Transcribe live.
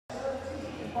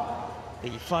the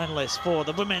finalists for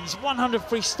the women's 100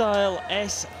 freestyle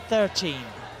S13.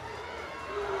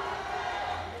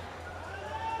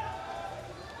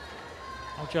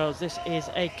 Oh, Giles, this is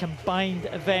a combined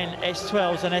event,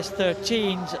 S12s and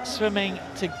S13s swimming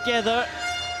together.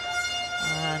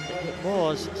 And it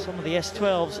was some of the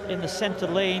S12s in the centre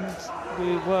lanes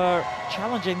who were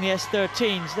challenging the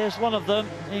S13s. There's one of them,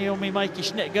 Naomi, Maike,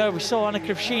 SCHNITTGER. We saw Anna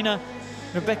KRIVSHINA,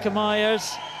 Rebecca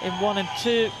MEYERS in 1 and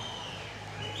 2.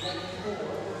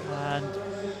 And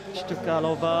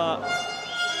STUKALOVA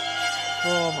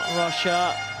from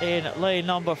Russia in lane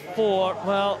number 4.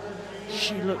 Well,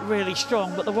 she looked really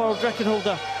strong, but the world record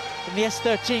holder in the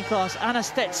S13 class, Anna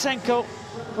STETSENKO,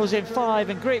 goes in 5,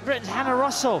 and Great Britain's Hannah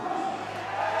Russell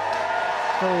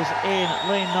goes in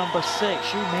lane number 6.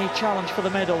 She may challenge for the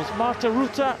medals.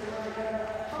 RUETHER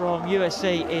from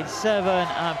USA in 7,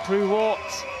 and Prue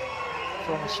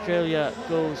from Australia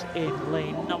goes in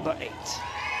lane number 8.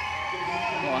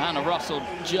 Well, Hannah Russell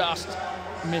just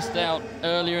missed out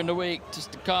earlier in the week to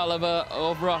STUKALOVA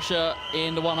of Russia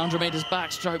in the 100 meters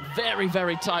backstroke. Very,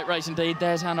 very tight race indeed.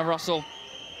 There's Hannah Russell.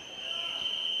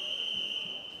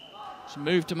 She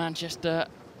moved to Manchester.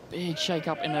 Big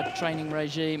shake-up in her training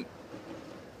regime.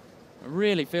 It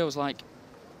really feels like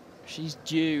she's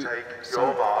due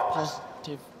some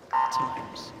positive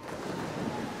times.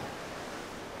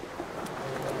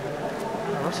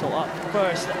 Russell up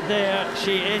first there.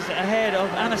 She is ahead of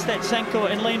Anna STETSENKO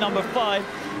in lane number 5,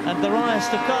 and Darya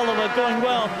STUKALOVA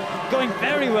going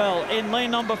very well in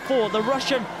lane number 4. The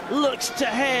Russian looks to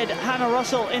head Hannah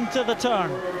Russell into the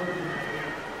turn.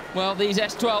 Well, these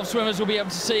S12 swimmers will be able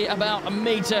to see about a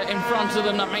metre in front of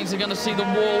them. That means they're going to see the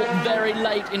wall very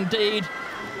late indeed.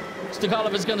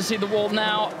 STUKALOVA's going to see the wall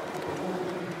now,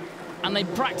 and they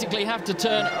practically have to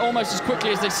turn almost as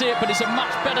quickly as they see it, but it's a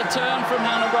much better turn from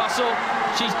Hannah Russell.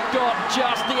 She's got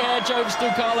just the edge over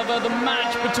STUKALOVA. The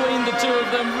match between the two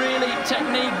of them, really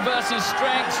technique versus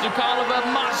strength. STUKALOVA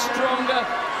much stronger.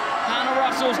 Hannah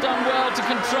Russell's done well to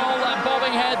control that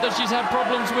bobbing head that she's had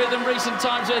problems with in recent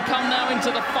times. They come now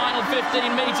into the final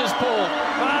 15 metres, Paul.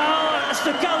 Well,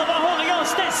 STUKALOVA holding on.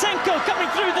 STETSENKO coming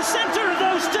through the centre of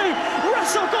those two.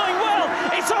 Russell going well.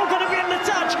 It's all going to be in the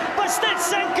touch, but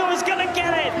STETSENKO is going to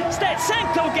get it.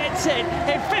 STETSENKO gets it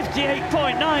in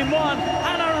 58.91.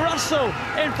 Hannah Russell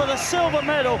in for the silver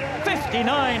medal.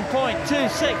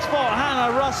 59.26 for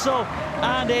Hannah Russell.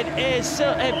 And it is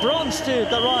a bronze to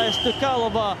Darya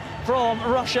STUKALOVA from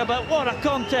Russia. But what a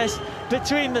contest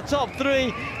between the top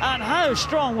 3, and how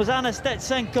strong was Anna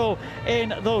STETSENKO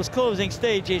in those closing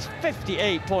stages.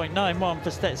 58.91 for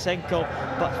STETSENKO,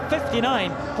 but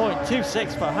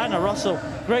 59.26 for Hannah Russell.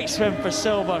 Great swim for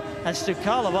silver, and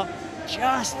STUKALOVA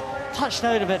just touched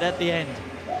out of it at the end.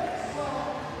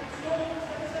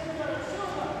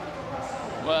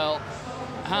 Well,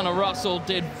 Hannah Russell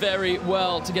did very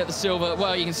well to get the silver.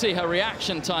 Well, you can see her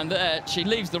reaction time there. She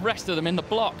leaves the rest of them in the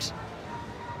blocks.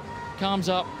 Comes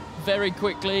up very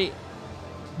quickly.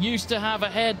 Used to have a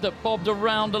head that bobbed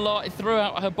around a lot. It threw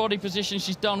out her body position.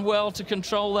 She's done well to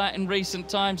control that in recent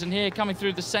times. And here, coming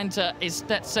through the center, is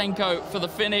STETSENKO for the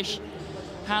finish.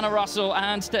 Hannah Russell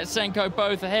and STETSENKO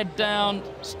both head down.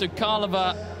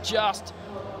 STUKALOVA just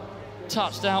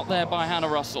touched out there by Hannah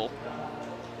Russell.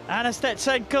 Anna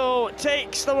STETSENKO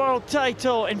takes the world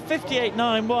title in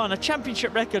 58.91, a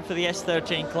championship record for the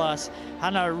S13 class.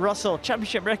 Hannah Russell,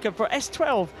 championship record for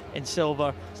S12 in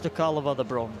silver. STUKALOVA the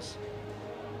bronze.